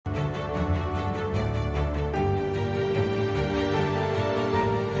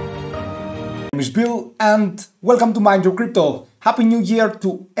is Bill and welcome to Mind Your Crypto. Happy New Year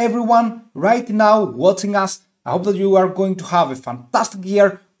to everyone right now watching us. I hope that you are going to have a fantastic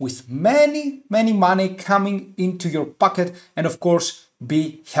year with many money coming into your pocket, and of course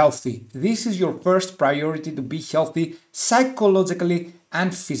be healthy. This is your first priority, to be healthy psychologically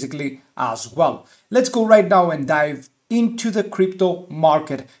and physically as well. Let's go right now and dive into the crypto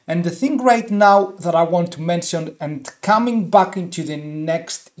market. And the thing right now that I want to mention, and coming back into the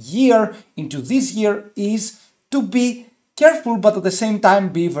next year, into this year, is to be careful, but at the same time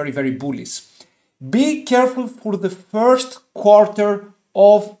be very bullish. Be careful for the first quarter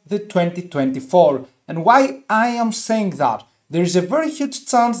of the 2024. And why I am saying that? There is a very huge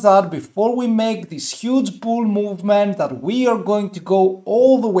chance that before we make this huge bull movement, that we are going to go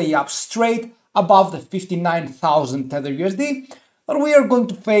all the way up straight above the 59,000 Tether USD, that we are going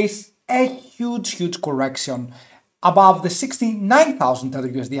to face a huge correction above the 69,000 Tether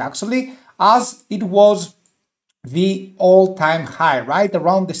USD actually, as it was the all-time high, right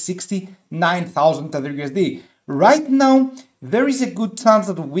around the 69,000 Tether USD. Right now, there is a good chance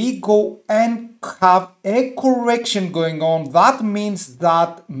that we go and have a correction going on. That means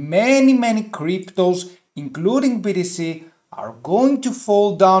that many cryptos, including BTC, are going to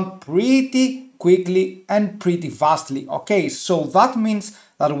fall down pretty quickly and pretty vastly. Okay, so that means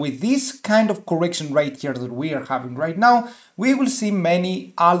that with this kind of correction right here that we are having right now, we will see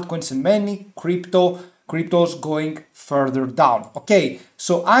many altcoins and many cryptos going further down. Okay,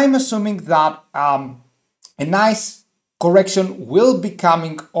 so I'm assuming that a nice correction will be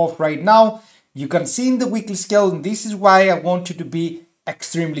coming off right now. You can see in the weekly scale, and this is why I want you to be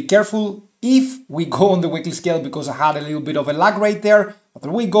extremely careful if we go on the weekly scale, because I had a little bit of a lag right there. But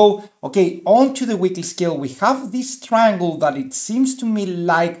there we go. Okay, onto the weekly scale, we have this triangle that it seems to me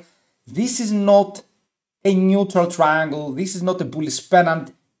like this is not a neutral triangle. This is not a bullish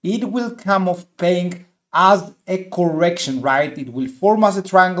pennant. It will come off paying as a correction, right? It will form as a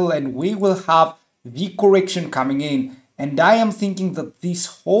triangle and we will have the correction coming in. And I am thinking that this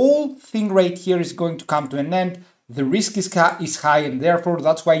whole thing right here is going to come to an end. The risk is high, and therefore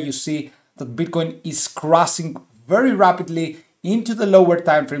that's why you see that Bitcoin is crashing very rapidly into the lower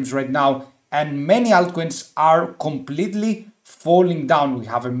time frames right now, and many altcoins are completely falling down. We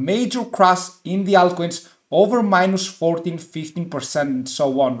have a major crash in the altcoins over minus 14-15% and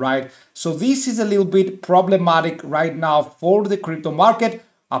so on, right? So this is a little bit problematic right now for the crypto market.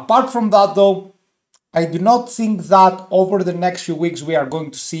 Apart from that though, I do not think that over the next few weeks we are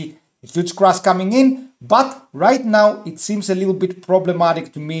going to see a huge crash coming in, but right now it seems a little bit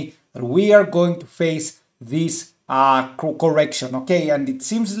problematic to me that we are going to face this correction, okay? And it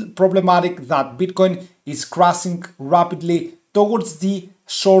seems problematic that Bitcoin is crashing rapidly towards the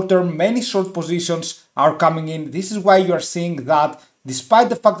short term. Many short positions are coming in. This is why you are seeing that despite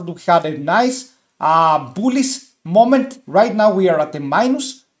the fact that we had a nice bullish moment, right now we are at a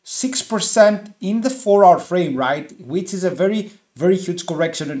minus 6% in the 4-hour frame, right? Which is a very huge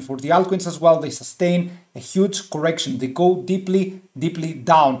correction. And for the altcoins as well, they sustain a huge correction. They go deeply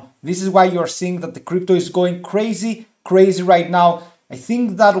down. This is why you're seeing that the crypto is going crazy right now. I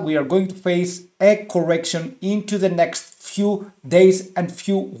think that we are going to face a correction into the next few days and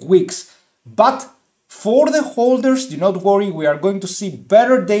few weeks. But for the holders, do not worry, we are going to see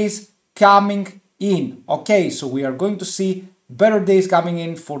better days coming in. Okay, so we are going to see better days coming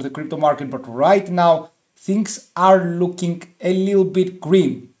in for the crypto market, but right now things are looking a little bit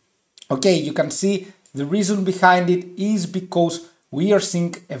grim. Okay, you can see the reason behind it is because we are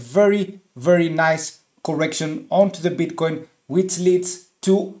seeing a very nice correction onto the Bitcoin, which leads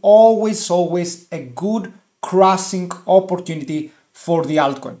to always a good crashing opportunity for the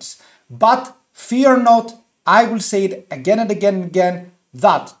altcoins. But fear not, I will say it again and again,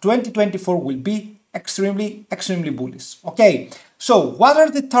 that 2024 will be extremely bullish. Okay, so what are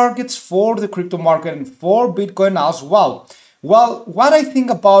the targets for the crypto market and for Bitcoin as well? Well, what I think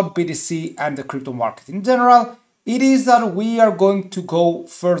about BTC and the crypto market in general, it is that we are going to go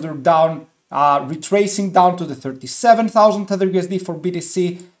further down, retracing down to the 37,000 Tether USD for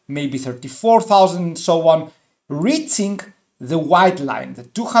BTC, maybe 34,000 and so on, reaching the white line, the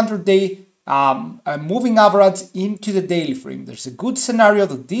 200-day moving average into the daily frame. There's a good scenario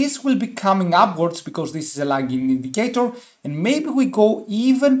that this will be coming upwards because this is a lagging indicator, and maybe we go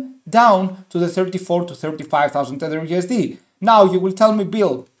even down to the 34 to 35,000 Tether USD. Now you will tell me,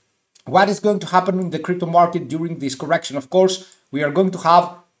 Bill, what is going to happen in the crypto market during this correction? Of course, we are going to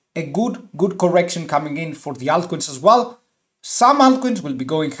have a good correction coming in for the altcoins as well. Some altcoins will be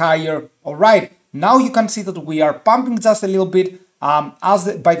going higher. All right, now you can see that we are pumping just a little bit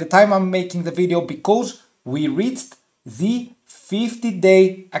by the time I'm making the video, because we reached the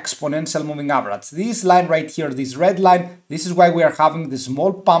 50-day exponential moving average. This line right here, this red line, this is why we are having this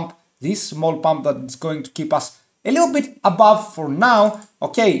small pump that is going to keep us a little bit above for now.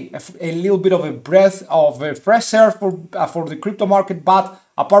 Okay, a little bit of a breath of fresh air for the crypto market. But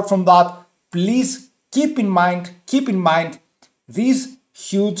apart from that, please keep in mind these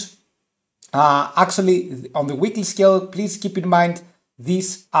huge, actually on the weekly scale, please keep in mind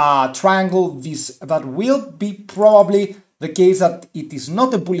this triangle, that will be probably the case that it is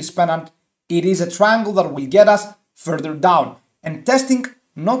not a bullish pennant, it is a triangle that will get us further down and testing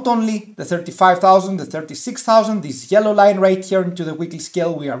not only the 35,000, the 36,000, this yellow line right here into the weekly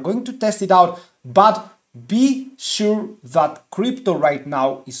scale. We are going to test it out, but be sure that crypto right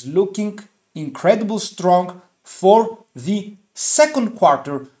now is looking incredibly strong for the second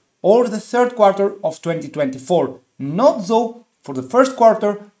quarter or the third quarter of 2024. Not though for the first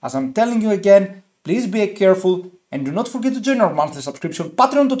quarter. As I'm telling you again, please be careful and do not forget to join our monthly subscription,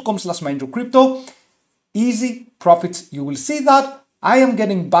 patreon.com/MindYourCrypto. Easy profits, you will see that I am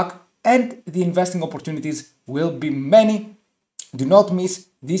getting back and the investing opportunities will be many. Do not miss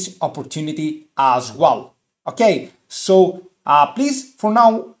this opportunity as well. Okay, so please for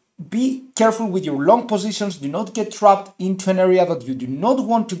now be careful with your long positions. Do not get trapped into an area that you do not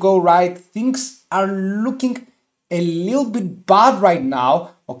want to go, right? Things are looking a little bit bad right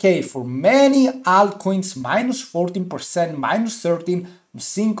now. Okay, for many altcoins, minus 14%, minus 13%. I'm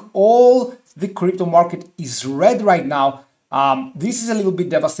seeing all the crypto market is red right now. This is a little bit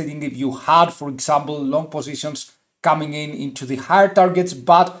devastating if you had, for example, long positions coming into the higher targets,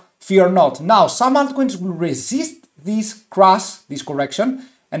 but fear not. Now, some altcoins will resist this crash, this correction,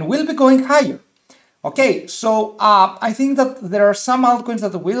 and will be going higher. Okay, so I think that there are some altcoins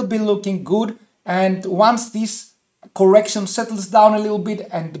that will be looking good, and once this correction settles down a little bit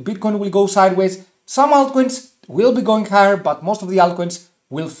and Bitcoin will go sideways, some altcoins will be going higher, but most of the altcoins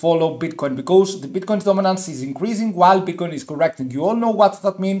will follow Bitcoin because the Bitcoin's dominance is increasing while Bitcoin is correcting. You all know what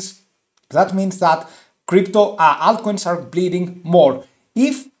that means. That means that crypto altcoins are bleeding more.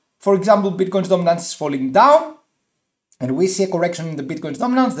 If, for example, Bitcoin's dominance is falling down and we see a correction in the Bitcoin's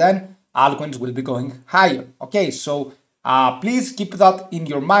dominance, then altcoins will be going higher. Okay, so please keep that in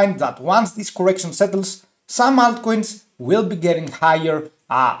your mind that once this correction settles, some altcoins will be getting higher.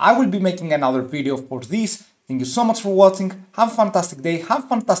 I will be making another video for this. Thank you so much for watching. Have a fantastic day, have a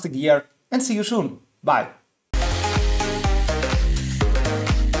fantastic year, and see you soon. Bye.